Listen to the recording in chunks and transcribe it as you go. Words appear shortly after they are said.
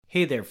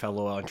Hey there,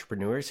 fellow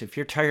entrepreneurs. If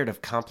you're tired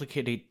of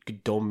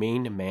complicated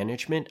domain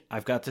management,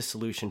 I've got the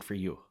solution for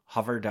you,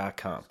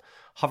 Hover.com.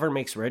 Hover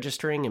makes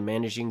registering and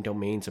managing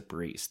domains a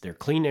breeze. Their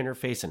clean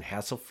interface and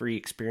hassle-free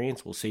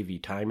experience will save you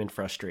time and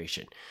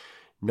frustration.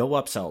 No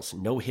upsells,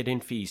 no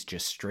hidden fees,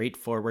 just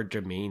straightforward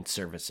domain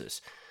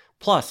services.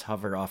 Plus,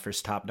 Hover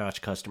offers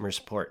top-notch customer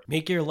support.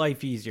 Make your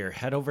life easier.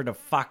 Head over to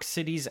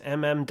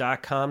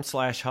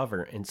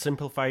foxcitiesmm.com/hover and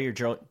simplify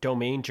your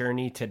domain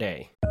journey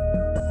today.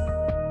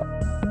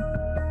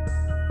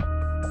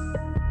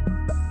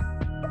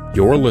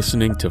 You're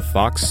listening to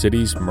Fox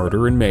Cities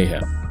Murder and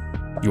Mayhem,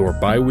 your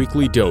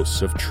bi-weekly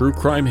dose of true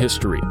crime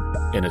history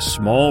in a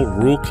small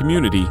rural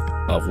community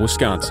of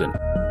Wisconsin.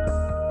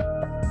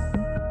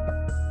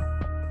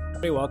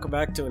 Hey, welcome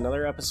back to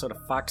another episode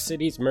of Fox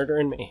Cities Murder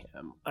and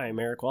Mayhem. I'm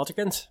Eric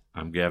Walterkins.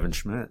 I'm Gavin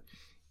Schmidt.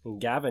 And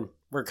Gavin,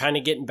 we're kind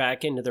of getting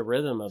back into the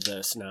rhythm of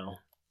this now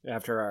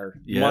after our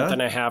month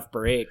and a half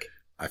break.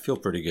 I feel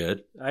pretty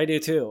good. I do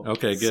too.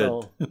 Okay, good.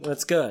 So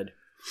that's good.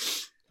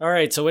 All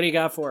right, so what do you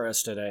got for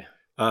us today?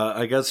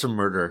 I got some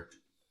murder.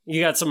 You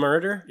got some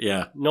murder?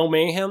 Yeah. No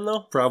mayhem,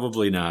 though?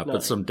 Probably not, No.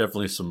 but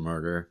definitely some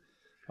murder.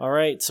 All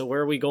right, so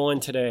where are we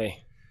going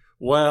today?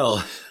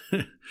 Well,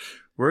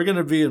 we're going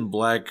to be in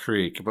Black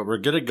Creek, but we're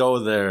going to go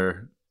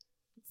there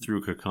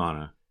through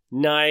Kaukauna.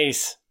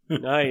 Nice.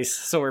 Nice.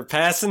 So we're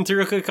passing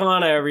through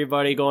Kaukauna,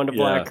 everybody, going to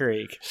Black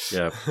Creek.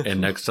 Yeah,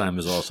 and next time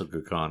is also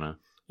Kaukauna.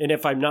 And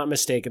if I'm not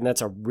mistaken,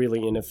 that's a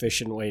really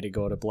inefficient way to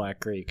go to Black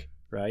Creek,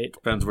 right?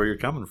 Depends where you're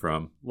coming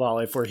from. Well,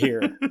 if we're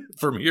here.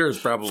 From here is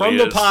probably From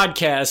the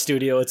podcast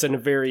studio, it's a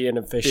very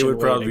inefficient way. It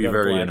would probably to be go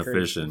very to Black Creek.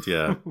 inefficient,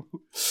 yeah.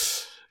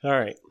 All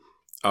right.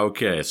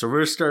 Okay, so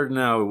we're starting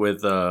out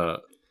with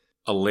a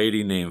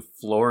lady named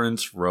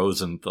Florence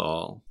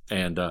Rosenthal.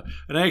 And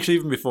actually,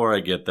 even before I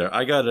get there,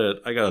 I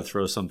gotta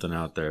throw something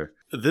out there.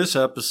 This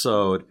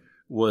episode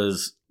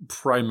was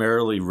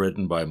primarily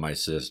written by my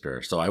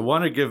sister, so I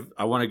want to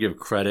give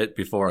credit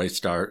before I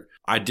start.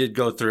 I did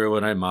go through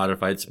and I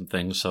modified some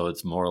things, so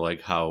it's more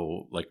like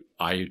how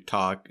I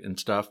talk and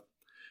stuff.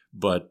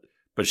 But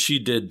she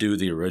did do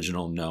the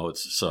original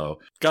notes, so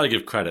gotta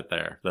give credit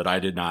there that I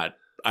did not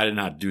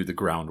do the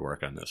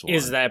groundwork on this one.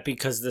 Is that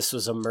because this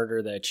was a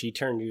murder that she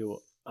turned you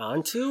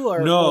onto?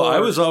 No,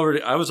 I was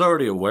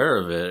already aware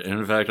of it. And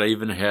in fact, I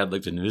even had the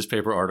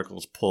newspaper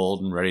articles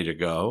pulled and ready to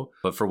go.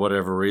 But for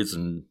whatever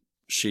reason,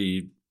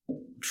 she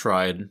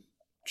tried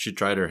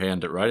her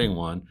hand at writing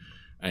one,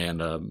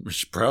 and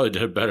she probably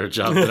did a better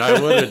job than I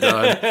would have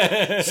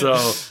done.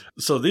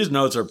 So these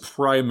notes are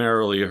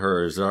primarily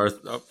hers. There are,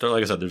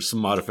 like I said, there's some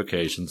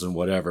modifications and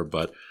whatever.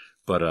 But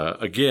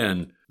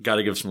again, got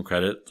to give some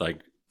credit.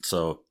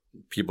 So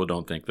people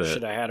don't think that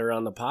should have had her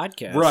on the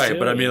podcast, right? Too,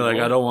 but I mean,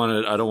 I don't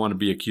want to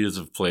be accused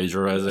of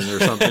plagiarizing or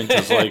something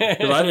because I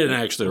didn't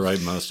actually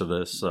write most of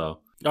this. So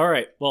all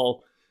right,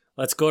 well,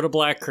 let's go to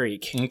Black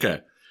Creek. Okay,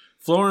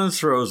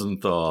 Florence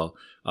Rosenthal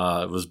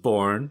was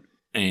born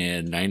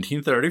in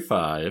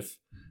 1935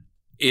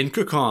 in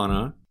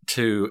Kaukauna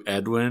to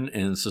Edwin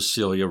and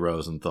Cecilia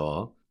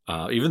Rosenthal.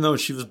 Even though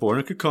she was born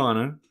in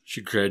Kaukauna,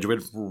 she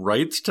graduated from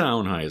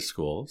Wrightstown High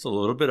School. It's a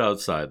little bit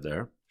outside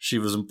there. She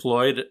was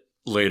employed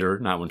later,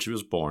 not when she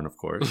was born, of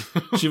course.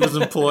 She was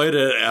employed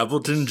at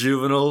Appleton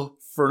Juvenile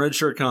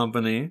Furniture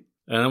Company.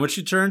 And when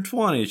she turned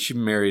 20, she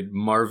married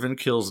Marvin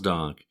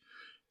Kilsdonk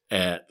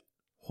at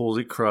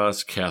Holy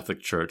Cross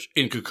Catholic Church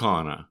in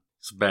Kaukauna.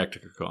 So back to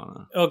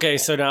Kaukauna. Okay,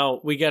 so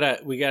now we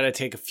gotta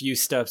take a few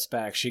steps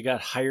back. She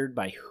got hired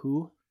by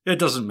who? It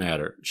doesn't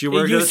matter. She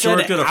worked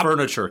at a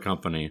furniture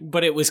company.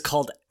 But it was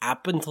called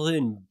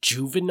Appleton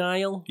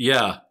Juvenile?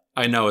 Yeah.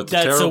 I know, it's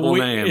a terrible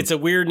name. It's a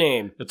weird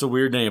name. It's a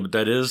weird name, but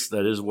that is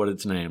what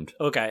it's named.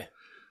 Okay.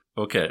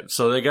 Okay,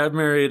 so they got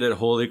married at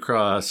Holy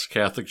Cross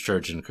Catholic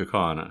Church in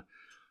Kaukauna.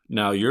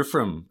 Now, you're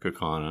from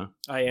Kaukauna.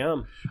 I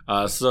am.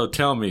 So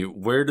tell me,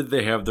 where did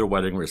they have their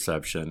wedding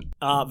reception?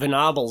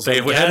 Venables.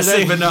 They had at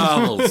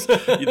Venables.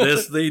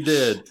 Yes, they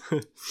did.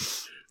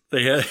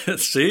 They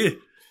had, see?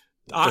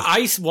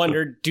 I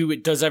wondered,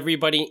 does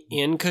everybody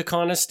in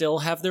Kaukauna still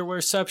have their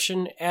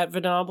reception at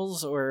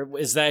Venables, or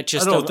is that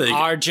just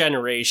our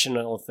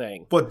generational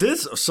thing? But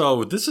this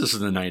is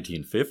in the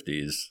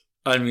 1950s.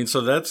 I mean,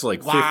 so that's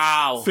like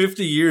wow.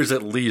 50 years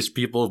at least,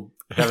 people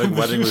having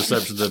wedding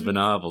receptions at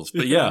Venables.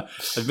 But yeah,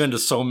 I've been to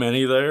so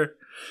many there.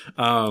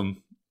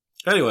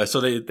 Anyway, so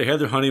they had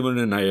their honeymoon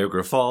in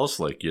Niagara Falls,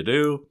 like you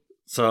do.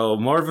 So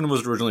Marvin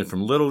was originally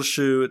from Little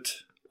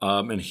Chute,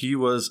 and he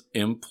was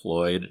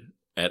employed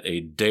at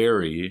a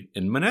dairy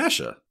in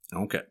Menasha.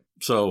 Okay.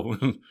 So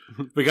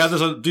we got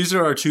this. These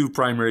are our two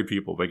primary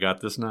people. We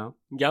got this now?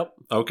 Yep.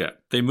 Okay.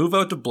 They move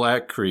out to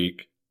Black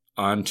Creek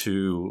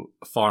onto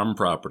farm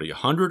property,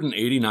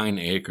 189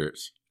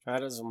 acres.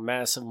 That is a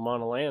massive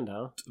amount of land,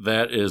 huh?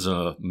 That is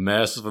a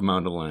massive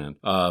amount of land.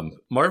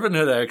 Marvin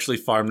had actually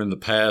farmed in the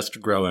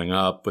past growing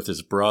up with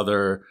his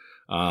brother,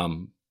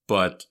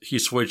 but he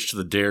switched to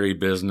the dairy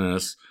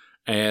business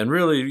and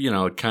really,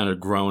 kind of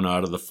grown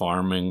out of the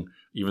farming,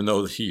 even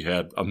though he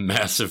had a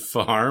massive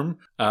farm.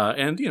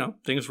 And,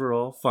 things were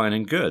all fine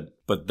and good.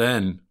 But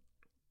then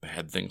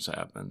bad things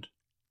happened.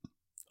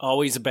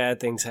 Always bad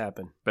things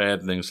happen.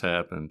 Bad things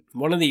happened.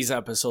 One of these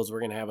episodes, we're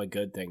going to have a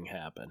good thing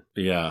happen.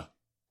 Yeah.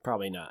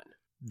 Probably not.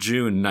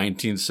 June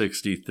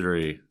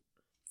 1963.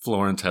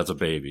 Florence has a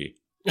baby.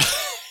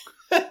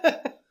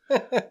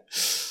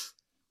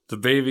 The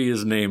baby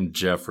is named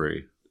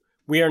Jeffrey.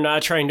 We are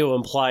not trying to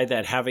imply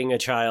that having a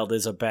child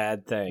is a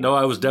bad thing. No,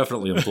 I was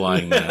definitely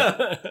implying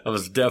that.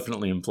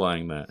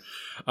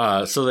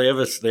 So they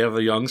have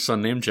a young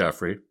son named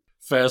Jeffrey.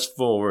 Fast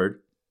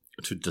forward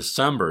to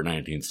December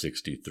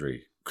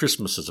 1963.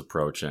 Christmas is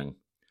approaching.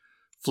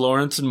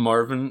 Florence and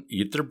Marvin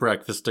eat their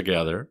breakfast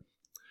together,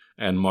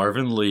 and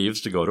Marvin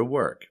leaves to go to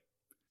work.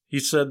 He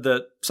later said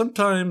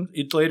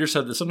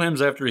that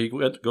sometimes after he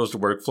goes to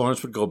work,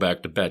 Florence would go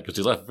back to bed because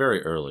he left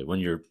very early. When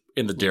you're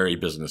in the dairy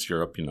business,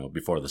 you're up,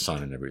 before the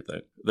sun and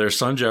everything. Their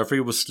son Jeffrey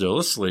was still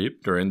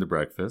asleep during the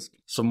breakfast.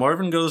 So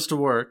Marvin goes to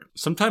work.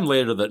 Sometime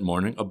later that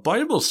morning, a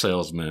Bible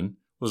salesman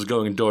was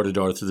going door to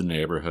door through the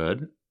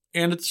neighborhood,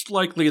 and it's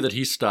likely that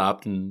he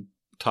stopped and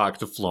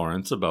talked to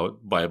Florence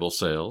about Bible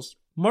sales.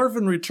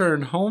 Marvin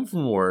returned home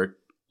from work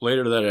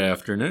later that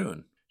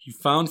afternoon. He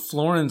found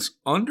Florence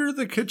under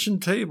the kitchen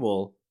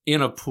table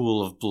in a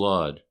pool of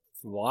blood.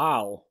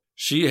 Wow.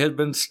 She had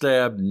been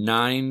stabbed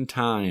 9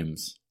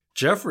 times.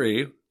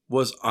 Jeffrey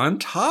was on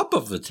top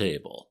of the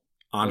table,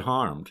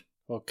 unharmed.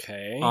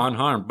 Okay.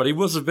 Unharmed, but he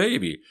was a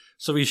baby,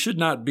 so he should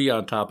not be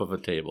on top of a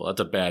table. That's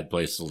a bad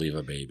place to leave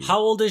a baby. How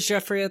old is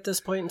Jeffrey at this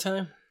point in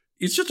time?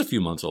 He's just a few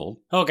months old.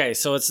 Okay,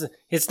 so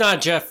it's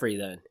not Jeffrey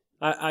then.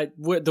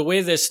 The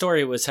way this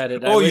story was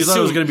headed. You thought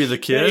it was going to be the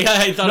kid? Yeah,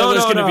 I thought it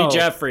was going to be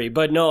Jeffrey,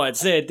 but no,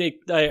 it's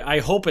I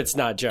hope it's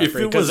not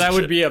Jeffrey because that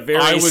would be a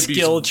very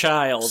skilled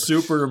child.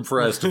 Super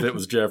impressed if it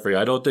was Jeffrey.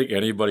 I don't think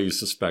anybody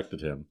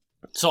suspected him.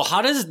 So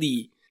how does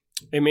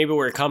and maybe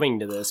we're coming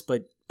to this,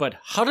 but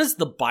how does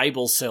the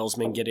Bible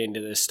salesman get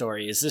into this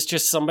story? Is this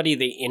just somebody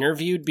they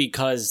interviewed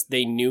because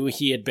they knew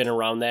he had been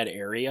around that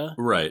area?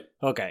 Right.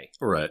 Okay.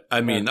 Right.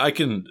 I mean,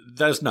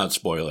 that's not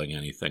spoiling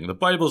anything. The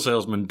Bible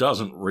salesman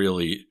doesn't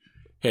really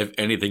have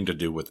anything to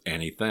do with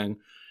anything,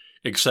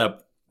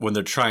 except when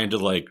they're trying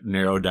to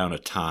narrow down a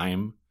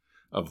time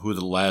of who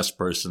the last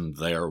person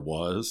there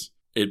was.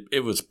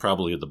 It was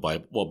probably the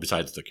Bible. Well,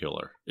 besides the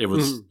killer, it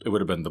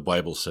would have been the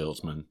Bible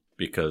salesman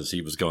because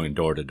he was going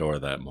door to door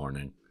that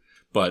morning.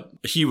 But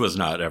he was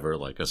not ever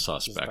a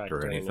suspect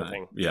or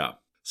anything. Yeah.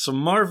 So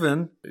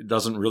Marvin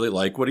doesn't really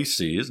like what he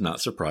sees.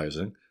 Not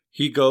surprising.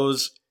 He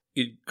drives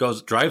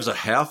a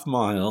half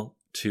mile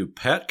to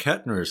Pat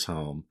Kettner's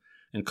home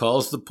and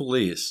calls the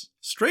police.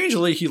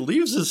 Strangely, he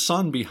leaves his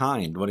son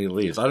behind when he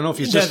leaves. I don't know if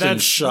he's just in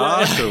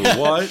shock or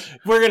what.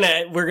 We're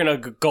gonna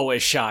go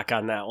with shock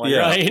on that one,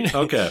 right?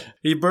 Okay.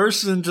 He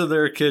bursts into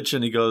their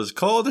kitchen. He goes,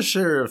 "Call the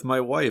sheriff.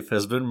 My wife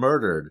has been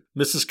murdered."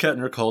 Mrs.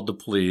 Kettner called the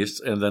police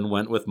and then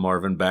went with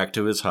Marvin back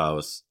to his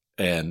house,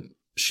 and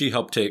she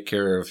helped take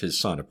care of his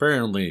son.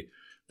 Apparently,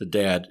 the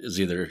dad is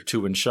either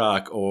too in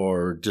shock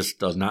or just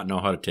does not know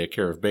how to take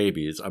care of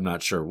babies. I'm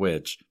not sure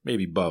which.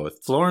 Maybe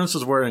both. Florence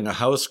was wearing a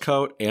house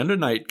coat and a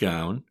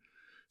nightgown.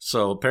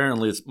 So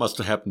apparently it must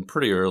have happened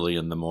pretty early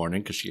in the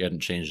morning because she hadn't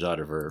changed out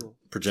of her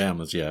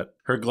pajamas yet.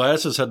 Her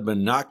glasses had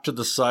been knocked to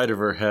the side of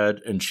her head,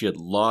 and she had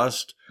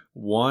lost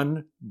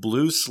one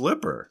blue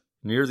slipper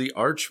near the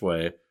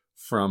archway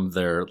from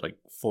their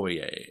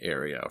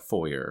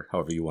foyer,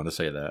 however you want to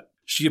say that.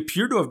 She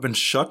appeared to have been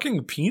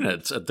shucking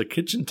peanuts at the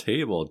kitchen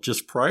table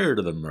just prior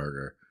to the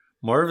murder.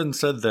 Marvin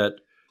said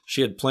that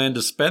she had planned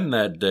to spend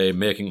that day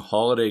making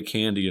holiday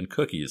candy and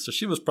cookies, so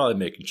she was probably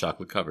making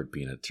chocolate-covered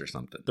peanuts or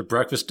something. The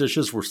breakfast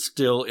dishes were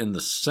still in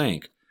the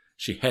sink.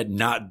 She had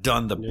not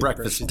done the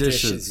breakfast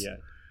dishes yet.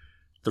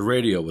 The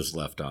radio was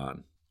left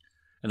on.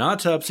 An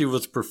autopsy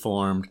was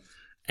performed,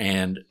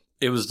 and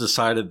it was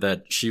decided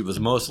that she was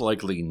most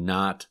likely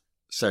not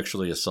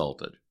sexually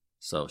assaulted.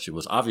 So she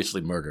was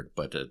obviously murdered,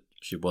 but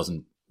she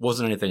wasn't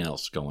anything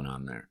else going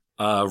on there.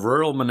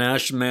 Rural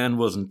Menashe man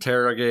was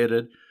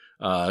interrogated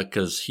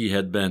because he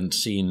had been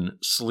seen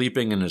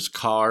sleeping in his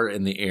car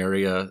in the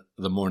area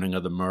the morning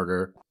of the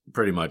murder.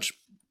 Pretty much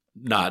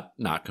not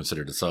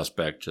considered a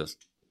suspect,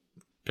 just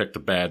picked a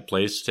bad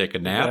place to take a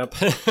nap.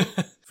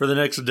 Yep. For the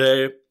next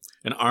day,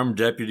 an armed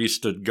deputy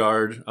stood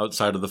guard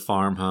outside of the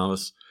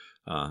farmhouse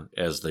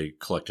as they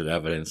collected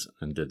evidence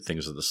and did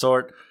things of the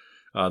sort.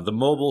 The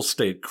Mobile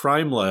State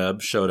Crime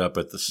Lab showed up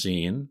at the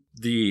scene.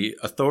 The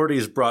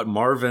authorities brought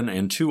Marvin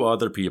and 2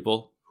 other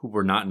people, who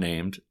were not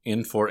named,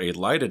 in for a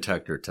lie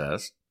detector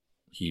test.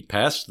 He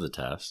passed the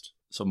test.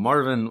 So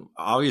Marvin,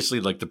 obviously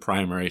the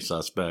primary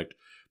suspect,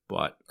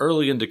 but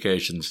early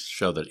indications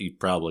show that he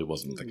probably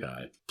wasn't the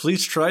guy.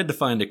 Police tried to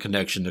find a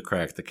connection to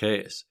crack the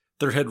case.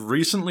 There had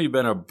recently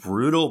been a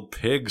brutal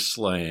pig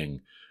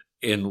slaying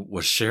in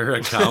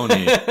Waushara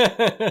County,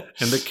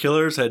 and the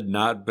killers had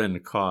not been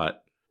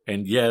caught.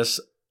 And yes,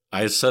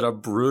 I said a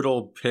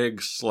brutal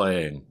pig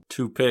slaying.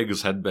 2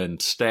 pigs had been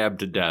stabbed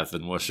to death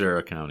in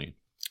Waushara County.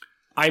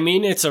 I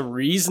mean, it's a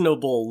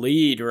reasonable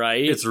lead,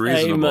 right? It's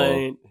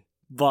reasonable.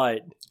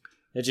 But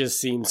it just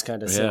seems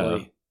kind of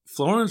silly.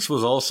 Florence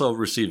was also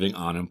receiving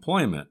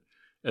unemployment,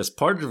 As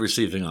part of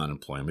receiving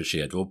unemployment, she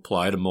had to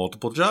apply to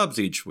multiple jobs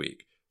each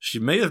week. She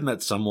may have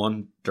met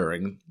someone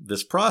during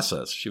this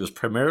process. She was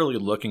primarily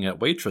looking at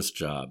waitress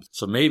jobs,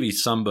 so maybe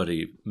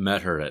somebody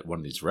met her at one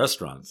of these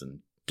restaurants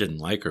and didn't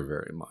like her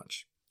very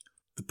much.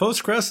 The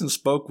Post-Crescent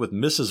spoke with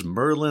Mrs.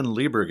 Merlin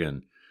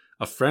Liebergen,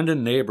 a friend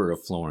and neighbor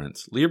of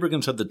Florence.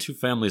 Liebergen said the two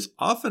families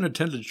often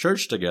attended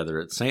church together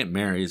at St.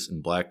 Mary's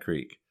in Black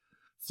Creek.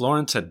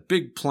 Florence had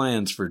big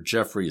plans for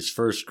Jeffrey's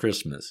first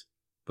Christmas,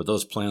 but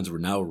those plans were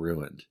now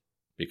ruined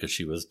because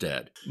she was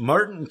dead.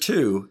 Martin,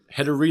 too,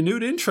 had a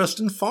renewed interest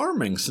in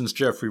farming since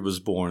Jeffrey was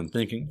born,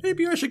 thinking,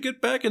 maybe I should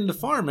get back into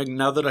farming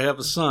now that I have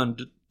a son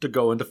to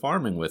go into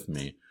farming with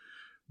me.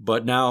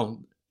 But now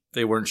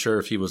they weren't sure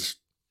if he was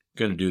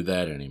going to do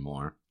that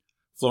anymore.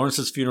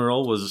 Florence's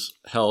funeral was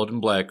held in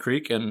Black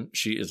Creek, and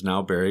she is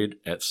now buried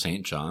at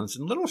St. John's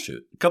in Little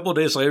Chute. A couple of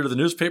days later, the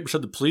newspaper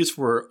said the police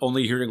were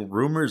only hearing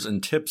rumors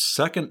and tips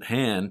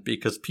secondhand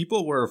because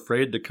people were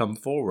afraid to come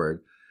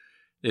forward.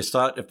 They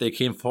thought if they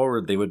came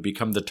forward, they would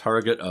become the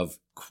target of,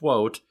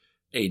 quote,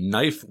 a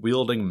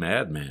knife-wielding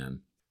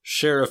madman.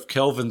 Sheriff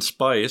Kelvin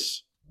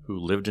Spice, who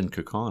lived in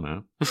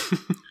Kaukauna,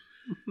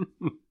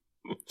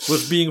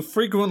 was being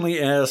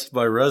frequently asked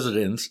by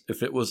residents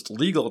if it was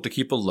legal to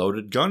keep a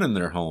loaded gun in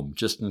their home,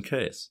 just in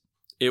case.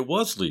 It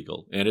was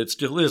legal, and it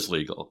still is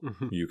legal.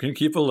 You can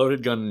keep a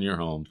loaded gun in your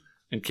home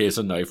in case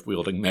a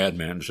knife-wielding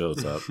madman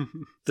shows up.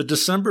 The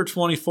December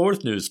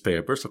 24th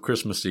newspaper, so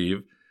Christmas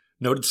Eve,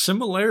 noted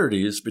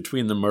similarities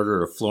between the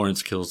murder of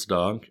Florence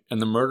Kilsdonk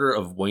and the murder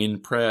of Wayne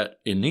Pratt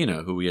in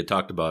Neenah, who we had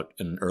talked about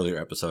in an earlier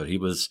episode. He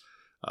was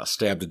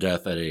stabbed to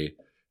death at a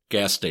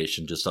gas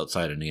station just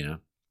outside of Neenah.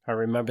 I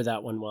remember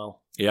that one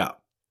well. Yeah.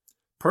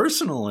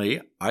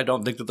 Personally, I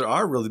don't think that there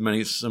are really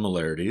many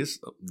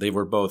similarities. They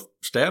were both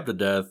stabbed to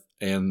death,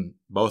 and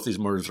both these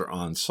murders are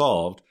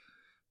unsolved.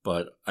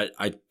 But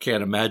I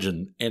can't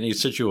imagine any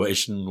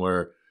situation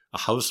where a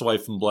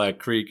housewife in Black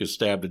Creek is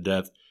stabbed to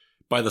death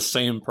by the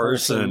same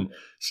person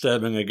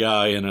stabbing a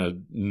guy in a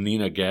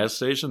Neenah gas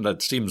station.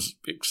 That seems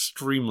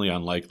extremely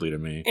unlikely to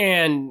me.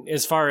 And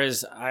as far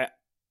as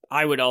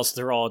I would also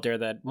throw out there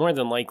that more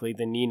than likely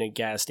the Neenah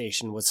gas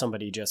station was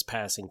somebody just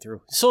passing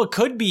through. So it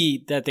could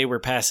be that they were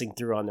passing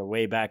through on their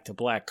way back to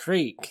Black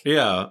Creek.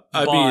 Yeah.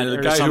 I mean,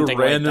 a guy who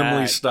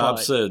randomly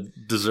stops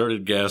at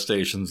deserted gas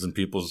stations in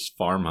people's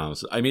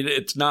farmhouses. I mean,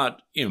 it's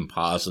not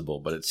impossible,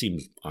 but it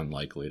seems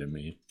unlikely to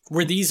me.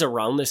 Were these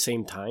around the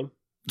same time?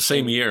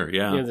 Same year,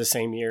 yeah. Yeah, the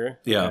same year?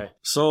 Yeah. Okay.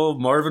 So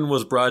Marvin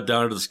was brought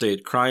down to the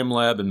state crime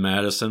lab in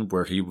Madison,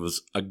 where he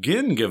was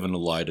again given a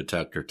lie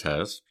detector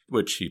test,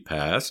 which he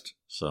passed.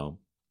 So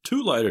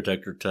 2 lie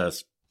detector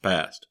tests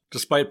passed.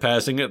 Despite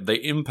passing it, they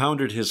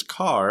impounded his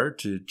car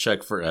to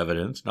check for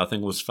evidence.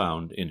 Nothing was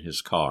found in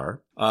his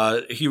car.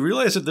 He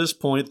realized at this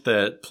point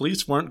that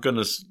police weren't going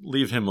to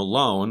leave him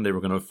alone. They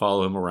were going to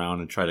follow him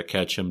around and try to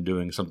catch him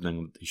doing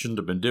something he shouldn't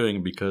have been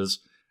doing, because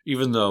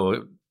even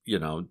though,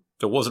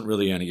 there wasn't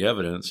really any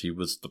evidence, he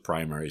was the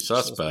primary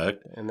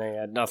suspect. And they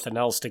had nothing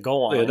else to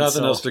go on. They had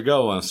nothing else to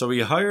go on. So he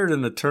hired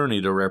an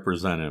attorney to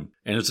represent him.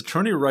 And his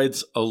attorney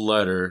writes a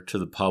letter to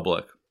the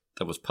public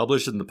that was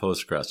published in the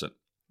Post-Crescent.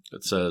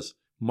 It says,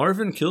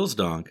 Marvin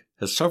Kilsdonk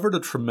has suffered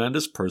a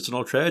tremendous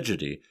personal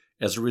tragedy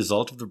as a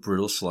result of the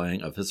brutal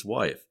slaying of his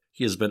wife.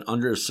 He has been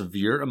under a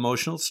severe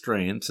emotional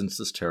strain since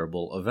this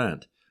terrible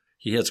event.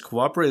 He has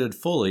cooperated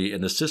fully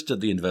and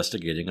assisted the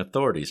investigating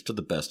authorities to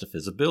the best of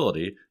his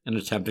ability in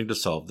attempting to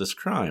solve this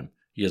crime.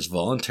 He has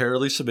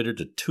voluntarily submitted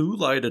to 2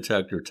 lie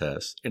detector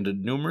tests and to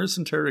numerous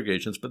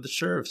interrogations by the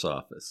sheriff's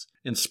office.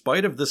 In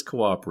spite of this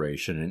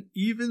cooperation, and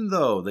even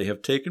though they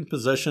have taken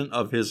possession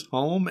of his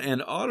home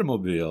and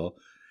automobile,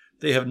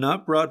 they have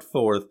not brought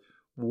forth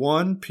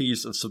one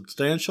piece of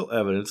substantial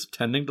evidence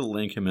tending to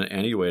link him in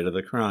any way to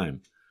the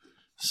crime.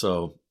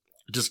 So,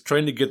 just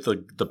trying to get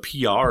the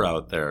PR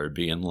out there,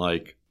 being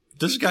like,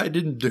 this guy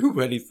didn't do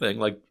anything.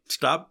 Like,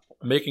 stop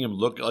making him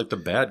look like the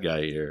bad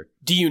guy here.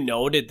 Do you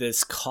know, did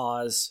this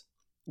cause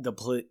the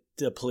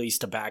police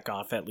to back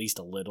off at least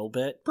a little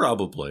bit?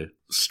 Probably.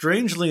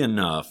 Strangely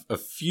enough, a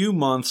few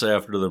months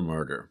after the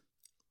murder,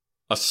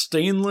 a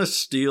stainless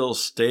steel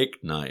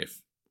steak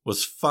knife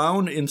was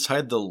found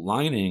inside the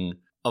lining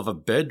of a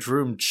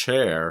bedroom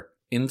chair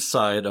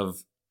inside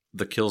of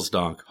the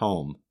Kilsdonk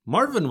home.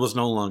 Marvin was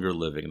no longer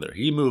living there.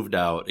 He moved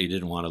out. He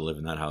didn't want to live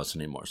in that house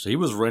anymore. So he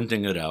was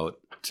renting it out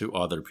to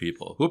other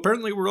people who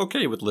apparently were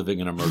okay with living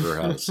in a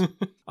murder house.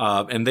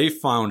 And they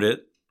found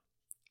it,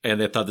 and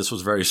they thought this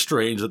was very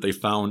strange that they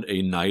found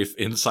a knife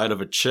inside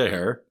of a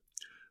chair.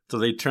 So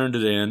they turned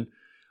it in.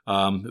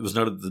 It was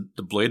noted that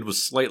the blade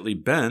was slightly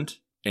bent,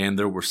 and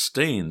there were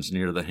stains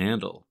near the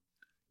handle.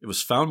 It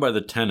was found by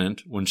the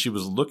tenant when she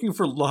was looking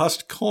for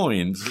lost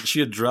coins that she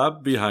had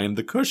dropped behind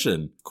the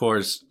cushion. Of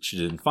course, she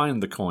didn't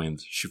find the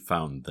coins. She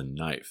found the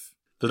knife.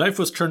 The knife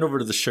was turned over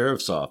to the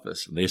sheriff's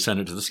office, and they sent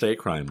it to the state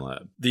crime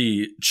lab.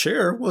 The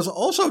chair was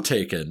also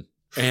taken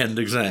and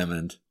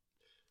examined,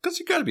 because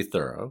you got to be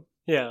thorough.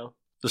 Yeah.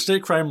 The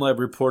state crime lab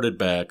reported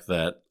back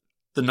that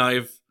the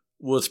knife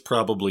was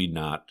probably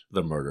not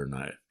the murder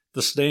knife.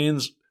 The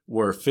stains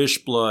were fish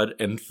blood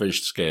and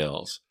fish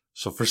scales.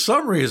 So for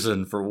some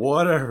reason, for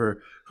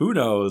whatever, who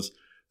knows,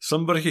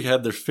 somebody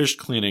had their fish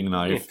cleaning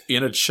knife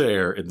in a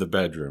chair in the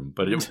bedroom.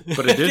 But it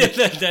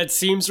didn't. That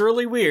seems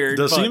really weird.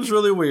 Seems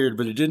really weird,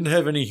 but it didn't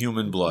have any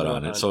human blood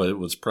on it, so it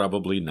was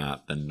probably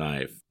not the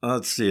knife.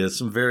 Let's see,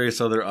 some various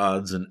other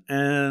odds and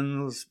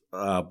ends.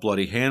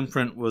 Bloody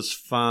handprint was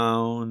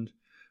found,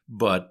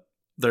 but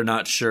they're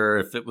not sure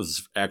if it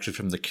was actually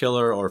from the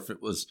killer or if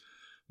it was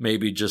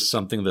maybe just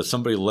something that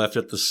somebody left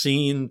at the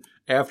scene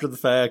after the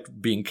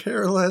fact, being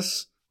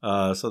careless.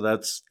 So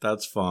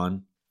that's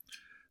fun.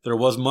 There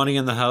was money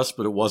in the house,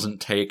 but it wasn't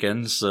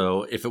taken.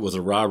 So if it was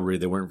a robbery,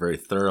 they weren't very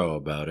thorough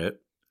about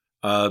it.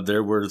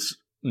 There was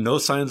no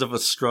signs of a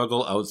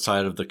struggle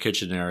outside of the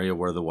kitchen area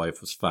where the wife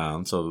was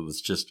found. So it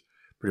was just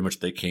pretty much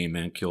they came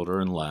in, killed her,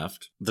 and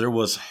left. There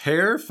was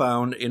hair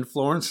found in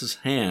Florence's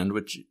hand,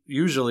 which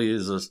usually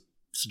is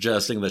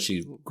suggesting that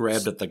she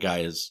grabbed at the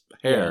guy's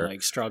hair. Yeah,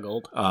 like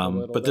struggled.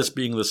 But this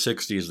being the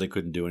 60s, they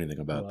couldn't do anything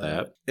about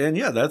that. And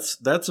yeah,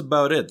 that's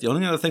about it. The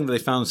only other thing they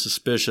found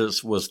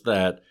suspicious was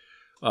that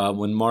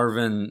when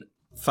Marvin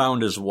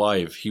found his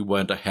wife, he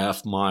went a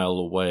half mile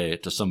away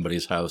to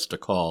somebody's house to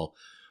call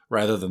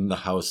rather than the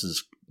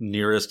houses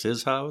nearest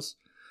his house.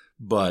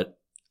 But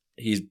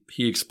he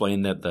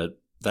explained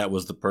that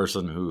was the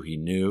person who he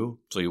knew,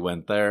 so he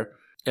went there.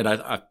 And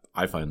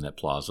I find that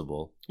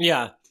plausible.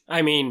 Yeah,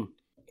 I mean,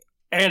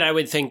 and I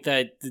would think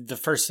that the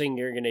first thing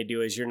you're going to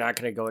do is you're not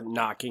going to go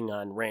knocking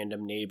on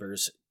random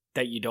neighbors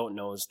that you don't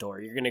know's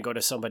door. You're going to go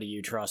to somebody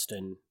you trust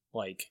and,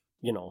 like,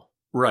 you know,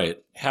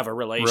 right, have a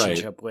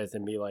relationship with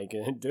and be like,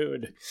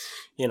 dude,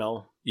 you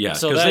know. Yeah,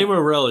 because they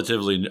were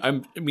relatively,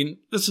 I mean,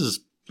 this is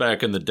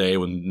back in the day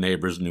when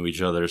neighbors knew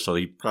each other, so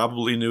he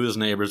probably knew his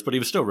neighbors, but he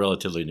was still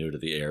relatively new to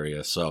the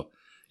area. So,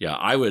 yeah,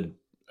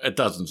 it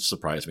doesn't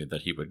surprise me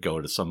that he would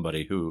go to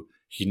somebody who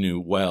he knew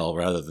well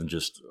rather than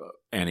just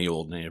any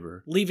old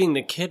neighbor. Leaving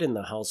the kid in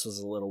the house was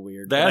a little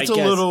weird. That's a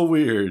little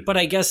weird. But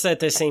I guess at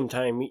the same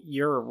time,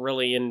 you're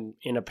really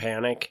in a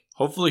panic.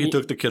 Hopefully he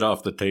took the kid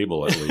off the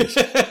table at least.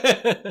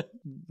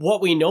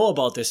 What we know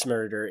about this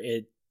murder,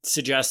 it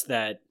suggests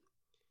that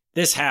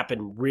this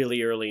happened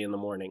really early in the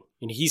morning.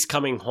 And he's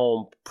coming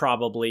home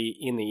probably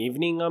in the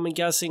evening, I'm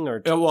guessing?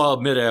 Well,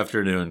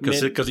 mid-afternoon,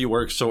 because he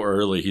works so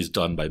early, he's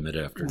done by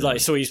mid-afternoon.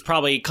 So he's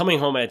probably coming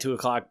home at 2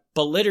 o'clock.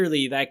 But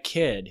literally, that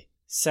kid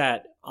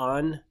sat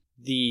on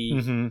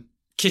the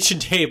kitchen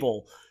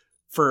table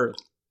for,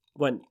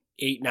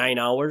 8-9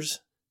 hours,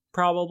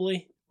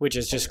 probably? Which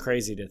is just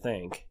crazy to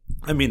think.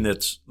 I mean,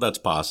 that's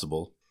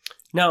possible.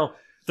 Now,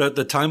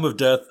 the time of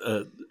death...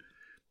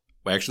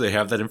 we actually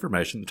have that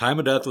information. The time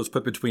of death was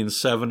put between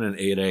 7 and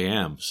 8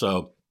 a.m.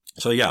 So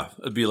yeah,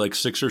 it'd be like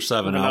 6 or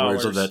 7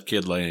 hours of that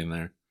kid laying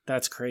there.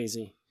 That's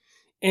crazy.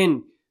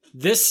 And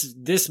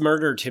this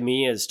murder to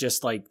me is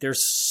just like,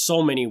 there's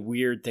so many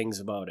weird things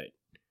about it.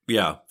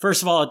 Yeah.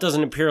 First of all, it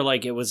doesn't appear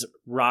like it was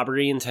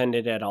robbery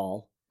intended at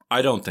all.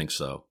 I don't think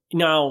so.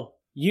 Now,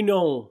 you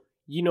know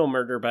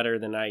murder better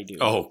than I do.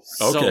 Oh,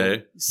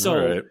 okay. So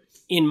right.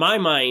 In my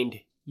mind,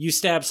 you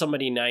stab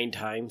somebody 9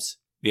 times.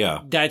 Yeah.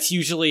 That's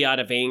usually out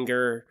of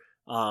anger,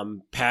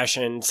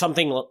 passion,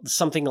 something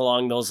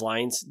along those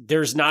lines.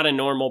 There's not a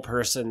normal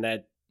person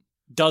that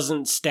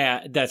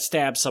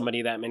stabs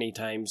somebody that many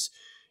times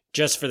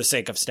just for the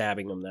sake of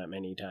stabbing them that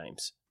many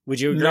times. Would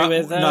you agree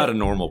with that? Not a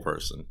normal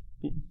person.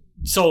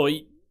 So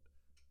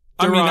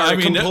there are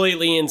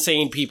completely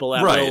insane people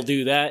that will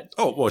do that.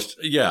 Oh, well,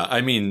 yeah.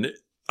 I mean,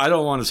 I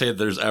don't want to say that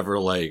there's ever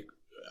like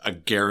a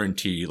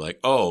guarantee like,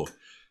 oh,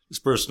 this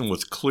person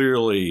was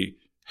clearly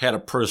had a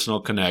personal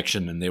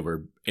connection and they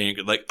were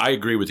angry. Like, I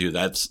agree with you.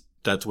 That's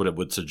what it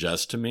would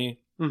suggest to me.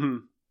 Mm-hmm.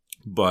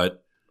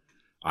 But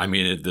I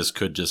mean, this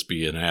could just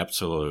be an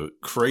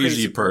absolute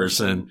crazy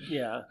person.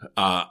 Yeah.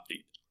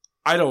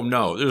 I don't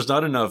know. There's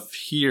not enough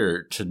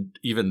here to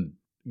even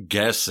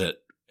guess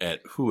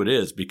at who it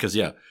is because,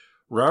 yeah,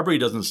 robbery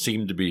doesn't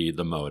seem to be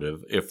the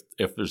motive.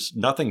 If there's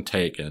nothing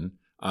taken,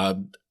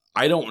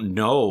 I don't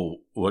know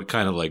what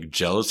kind of like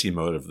jealousy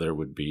motive there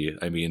would be.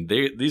 I mean,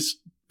 these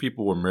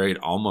people were married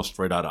almost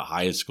right out of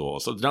high school,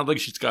 so it's not like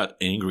she's got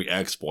angry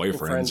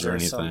ex-boyfriends or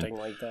anything. Something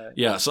like that.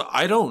 Yeah, so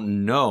I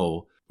don't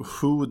know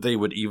who they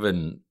would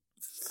even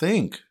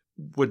think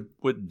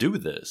would do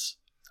this.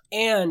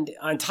 And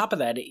on top of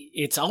that,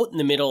 it's out in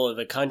the middle of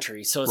the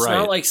country, so it's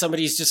not like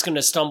somebody's just going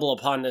to stumble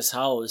upon this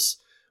house,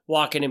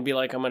 walk in and be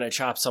like, I'm going to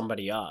chop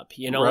somebody up.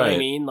 You know what I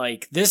mean?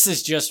 Like, this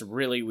is just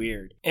really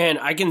weird. And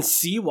I can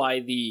see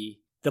why the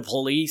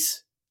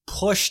police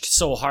pushed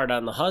so hard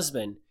on the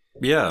husband.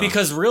 Yeah.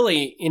 Because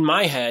really, in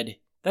my head,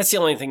 that's the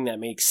only thing that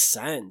makes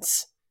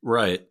sense.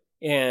 Right.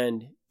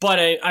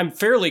 But I'm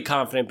fairly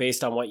confident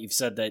based on what you've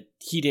said that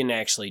he didn't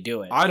actually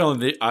do it. I don't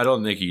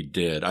think he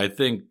did. I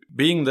think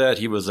being that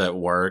he was at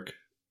work,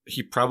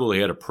 he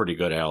probably had a pretty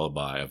good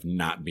alibi of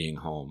not being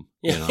home.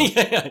 Yeah. You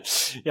know?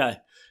 Yeah.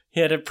 He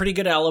had a pretty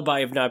good alibi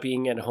of not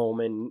being at home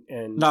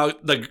and now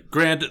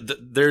granted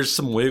there's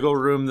some wiggle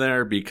room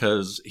there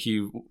because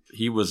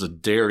he was a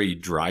dairy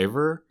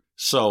driver.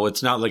 So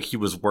it's not like he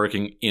was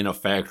working in a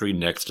factory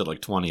next to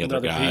like 20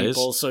 other guys.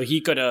 People, so he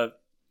could have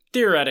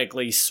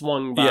theoretically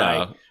swung by.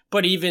 Yeah.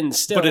 But even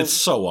still... But it's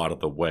so out of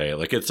the way.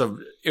 Like, it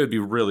would be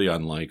really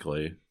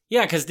unlikely.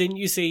 Yeah, because didn't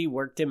you say he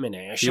worked in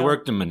Menasha? He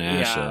worked in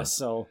Menasha. Yeah,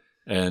 so...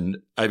 And,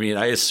 I mean,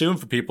 I assume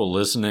for people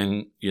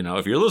listening, you know,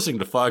 if you're listening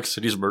to Fox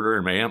Cities Murder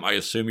and Mayhem, I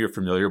assume you're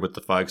familiar with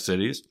the Fox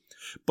Cities.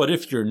 But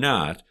if you're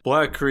not,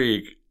 Black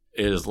Creek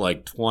is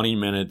like 20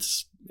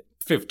 minutes,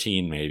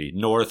 15 maybe,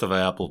 north of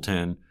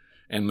Appleton,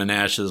 and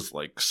Menasha's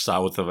like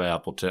south of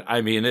Appleton.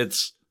 I mean,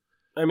 it's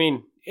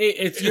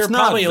you're not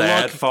probably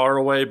that far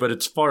away, but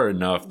it's far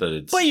enough that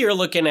it's... But you're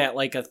looking at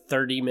like a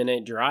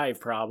 30-minute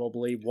drive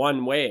probably,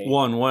 one way.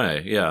 One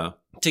way, yeah.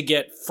 To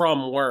get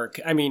from work.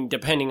 I mean,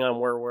 depending on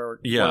where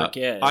work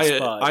is.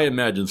 I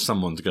imagine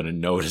someone's going to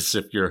notice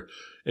if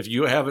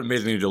you haven't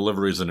made any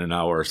deliveries in an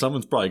hour,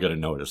 someone's probably going to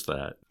notice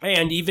that.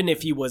 And even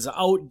if he was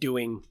out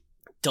doing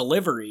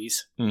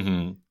deliveries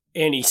and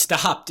he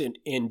stopped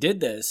and did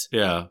this,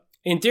 yeah,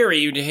 in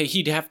theory,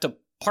 he'd have to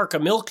park a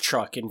milk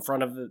truck in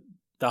front of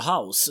the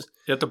house.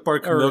 You have to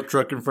park a milk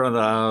truck in front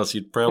of the house.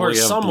 You'd probably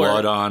have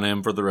blood on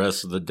him for the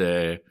rest of the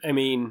day. I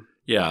mean...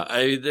 Yeah,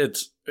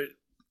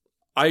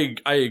 I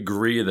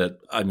agree that,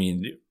 I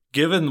mean,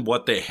 given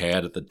what they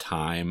had at the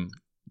time,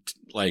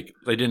 like,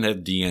 they didn't have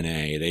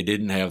DNA. They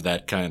didn't have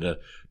that kind of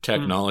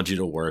technology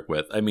to work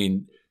with. I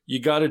mean, you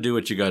got to do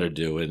what you got to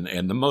do,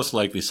 and the most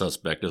likely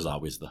suspect is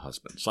always the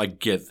husband. So I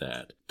get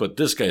that. But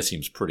this guy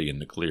seems pretty in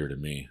the clear to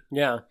me.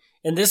 Yeah.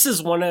 And this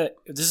is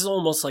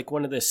almost like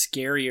one of the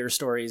scarier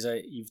stories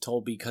that you've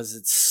told, because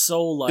it's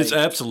so like... It's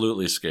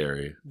absolutely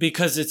scary.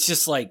 Because it's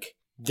just like,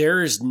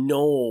 there's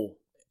no...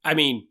 I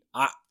mean,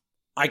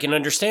 I can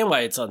understand why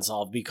it's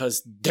unsolved,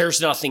 because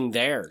there's nothing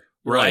there.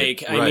 Right.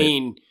 Like, I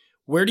mean,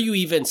 where do you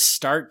even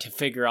start to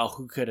figure out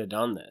who could have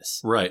done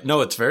this? Right.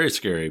 No, it's very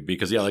scary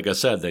because, yeah, like I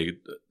said,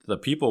 the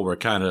people were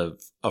kind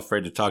of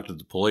afraid to talk to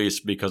the police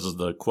because of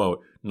the,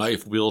 quote,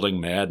 knife-wielding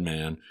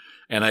madman.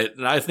 And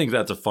I think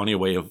that's a funny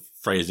way of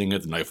phrasing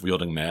it, the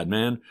knife-wielding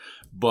madman.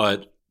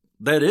 But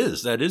that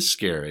is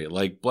scary.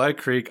 Like, Black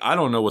Creek, I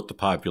don't know what the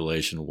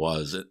population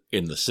was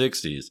in the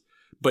 60s.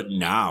 But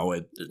now,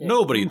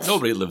 nobody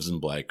lives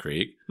in Black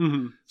Creek.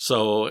 Mm-hmm.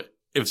 So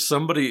if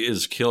somebody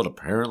is killed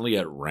apparently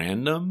at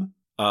random,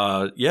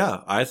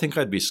 I think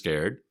I'd be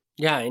scared.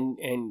 Yeah,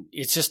 and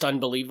it's just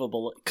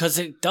unbelievable. Because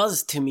it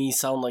does, to me,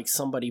 sound like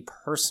somebody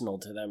personal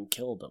to them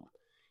killed them.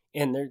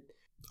 And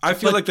I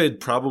feel like they'd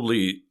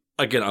probably,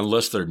 again,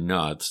 unless they're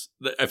nuts,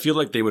 I feel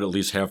like they would at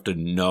least have to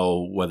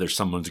know whether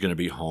someone's going to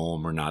be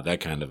home or not,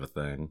 that kind of a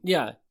thing.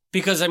 Yeah.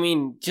 Because, I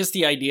mean, just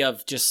the idea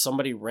of just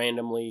somebody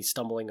randomly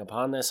stumbling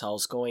upon this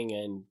house, going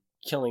and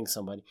killing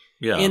somebody.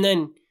 Yeah. And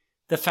then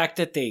the fact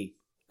that they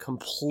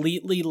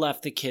completely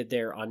left the kid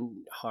there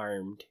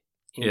unharmed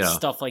and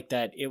stuff like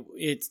that.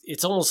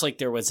 It's almost like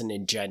there was an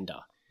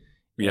agenda.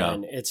 Yeah.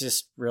 And it's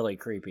just really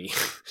creepy.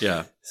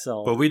 Yeah.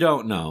 So, but we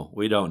don't know.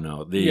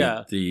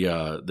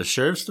 The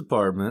sheriff's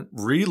department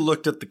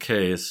re-looked at the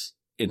case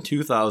in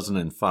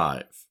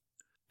 2005.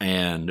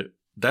 And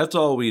that's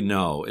all we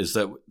know, is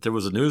that there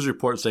was a news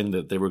report saying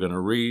that they were going to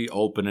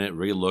reopen it,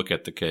 re-look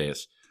at the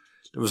case.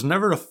 There was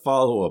never a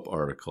follow-up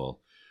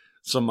article.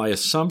 So my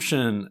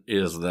assumption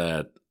is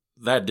that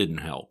didn't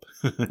help.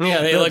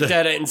 Yeah, they looked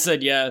at it and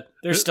said, yeah,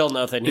 there's still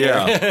nothing here.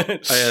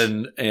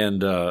 Yeah.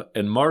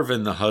 And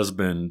Marvin, the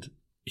husband,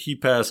 he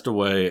passed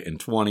away in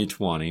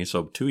 2020,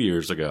 so 2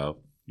 years ago.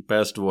 He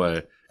passed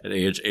away at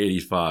age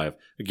 85.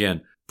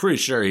 Again, pretty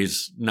sure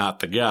he's not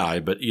the guy,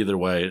 but either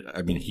way,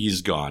 I mean,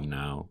 he's gone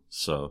now,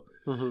 so...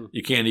 Mm-hmm.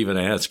 You can't even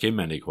ask him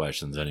any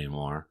questions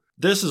anymore.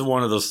 This is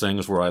one of those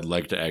things where I'd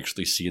like to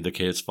actually see the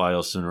case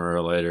file sooner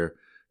or later,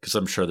 because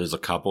I'm sure there's a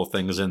couple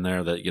things in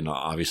there that, you know,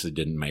 obviously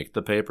didn't make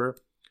the paper.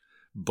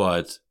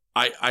 But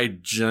I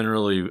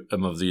generally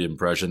am of the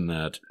impression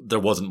that there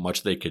wasn't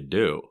much they could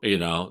do. You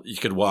know, you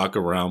could walk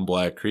around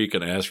Black Creek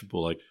and ask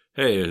people like,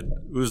 hey,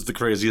 who's the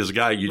craziest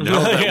guy you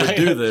know that would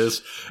do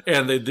this?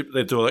 And they'd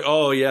be like,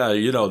 oh, yeah,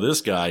 you know,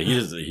 this guy,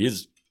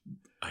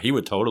 he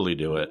would totally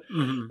do it.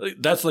 Mm-hmm.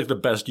 That's like the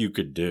best you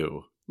could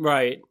do.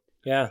 Right.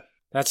 Yeah.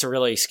 That's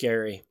really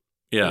scary.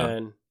 Yeah.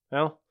 And,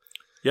 well.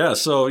 Yeah.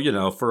 So, you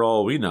know, for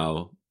all we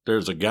know,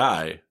 there's a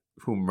guy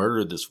who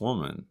murdered this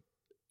woman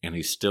and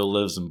he still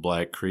lives in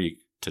Black Creek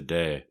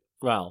today.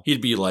 Wow.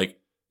 He'd be like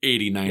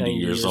 80, 90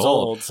 years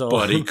old,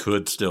 but he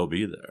could still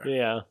be there.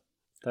 Yeah.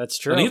 That's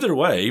true. And either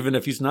way, even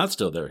if he's not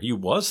still there, he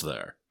was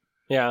there.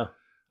 Yeah.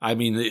 I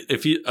mean,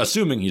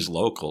 assuming he's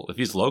local,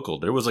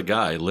 there was a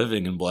guy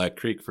living in Black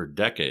Creek for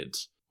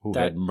decades who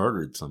had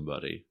murdered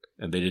somebody,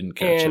 and they didn't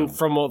catch him. And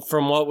from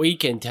what we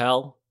can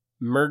tell,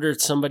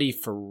 murdered somebody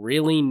for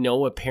really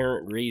no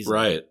apparent reason.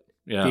 Right.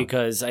 Yeah.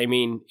 Because, I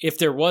mean, if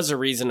there was a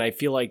reason, I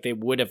feel like they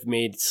would have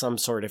made some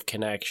sort of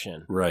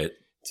connection. Right.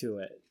 To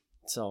it.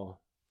 So,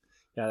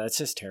 yeah, that's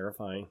just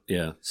terrifying.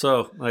 Yeah.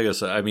 So, like I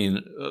said, I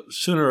mean,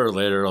 sooner or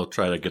later, I'll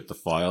try to get the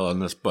file on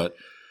this, but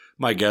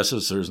my guess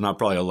is there's not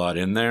probably a lot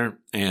in there.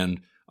 And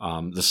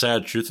the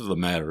sad truth of the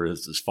matter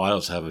is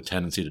files have a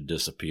tendency to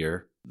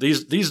disappear.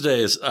 These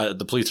days,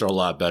 the police are a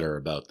lot better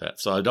about that.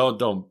 So I don't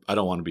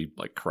want to be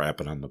like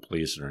crapping on the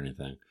police or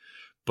anything.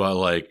 But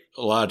like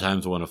a lot of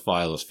times when a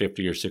file is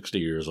 50 or 60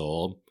 years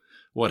old,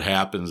 what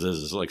happens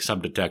is like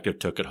some detective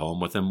took it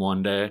home with him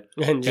one day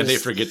and they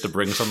forget to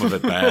bring some of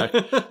it back.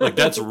 Like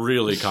that's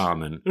really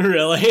common.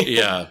 Really?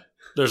 Yeah.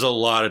 There's a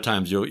lot of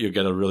times you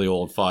get a really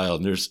old file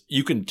and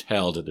you can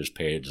tell that there's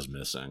pages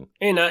missing.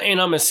 And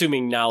I'm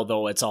assuming now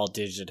though it's all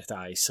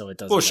digitized, so it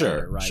doesn't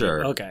matter, right?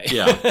 Sure. Okay.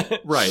 Yeah.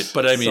 Right.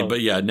 But I mean,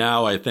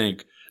 now I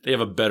think they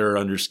have a better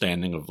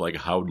understanding of like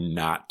how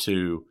not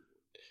to,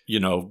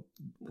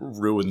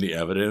 ruin the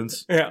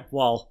evidence. Yeah.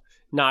 Well,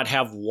 not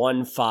have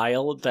one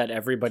file that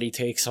everybody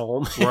takes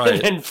home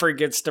right. and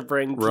forgets to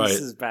bring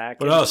pieces back.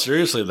 But no,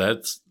 seriously,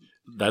 that's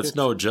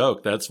no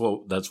joke. That's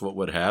what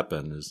would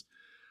happen is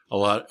a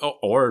lot,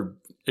 or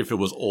if it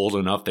was old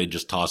enough, they'd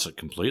just toss it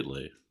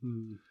completely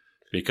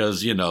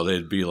because,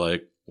 they'd be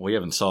like, we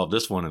haven't solved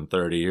this one in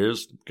 30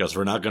 years because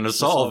we're not going to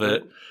solve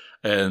it.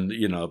 And,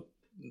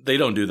 they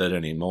don't do that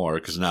anymore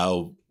because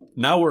now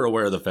we're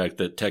aware of the fact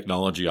that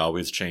technology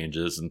always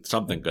changes and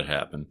something could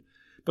happen.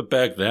 But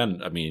back then,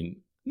 I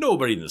mean,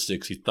 nobody in the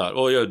 60s thought,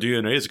 oh yeah,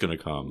 DNA is going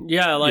to come.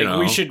 Yeah, like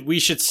we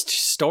should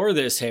store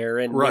this hair,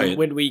 and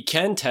when we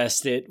can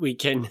test it, we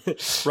can.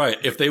 Right.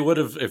 If they would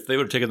have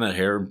taken that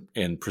hair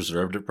and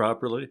preserved it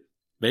properly,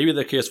 maybe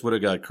the case would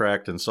have got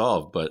cracked and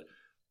solved. But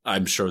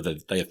I'm sure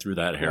that they threw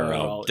that hair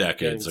out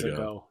decades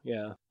ago.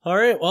 Yeah. All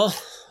right. Well,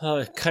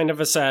 kind of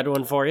a sad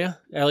one for you.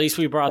 At least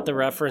we brought the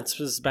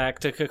references back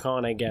to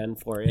Kaukauna again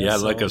for you. Yeah,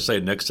 like I say,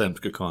 next time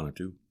to Kaukauna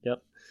too.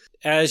 Yep.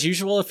 As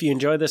usual, if you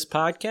enjoy this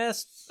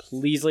podcast,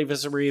 please leave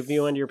us a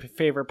review on your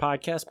favorite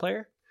podcast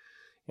player.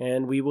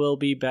 And we will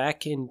be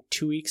back in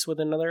 2 weeks with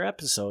another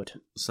episode.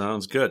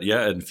 Sounds good.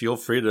 Yeah, and feel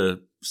free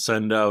to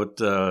send out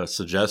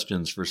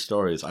suggestions for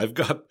stories. I've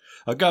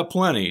got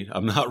plenty.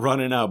 I'm not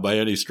running out by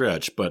any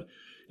stretch, but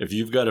if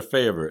you've got a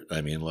favorite,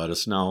 let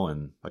us know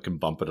and I can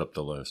bump it up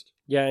the list.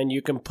 Yeah, and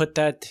you can put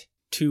that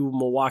to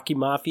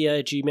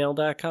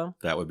MilwaukeeMafia@gmail.com.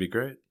 That would be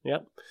great.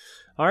 Yep.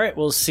 All right,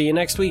 we'll see you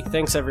next week.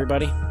 Thanks,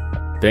 everybody.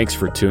 Thanks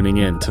for tuning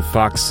in to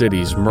Fox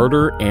Cities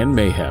Murder and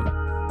Mayhem.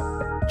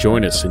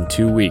 Join us in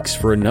 2 weeks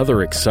for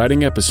another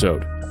exciting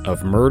episode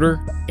of Murder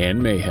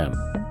and Mayhem.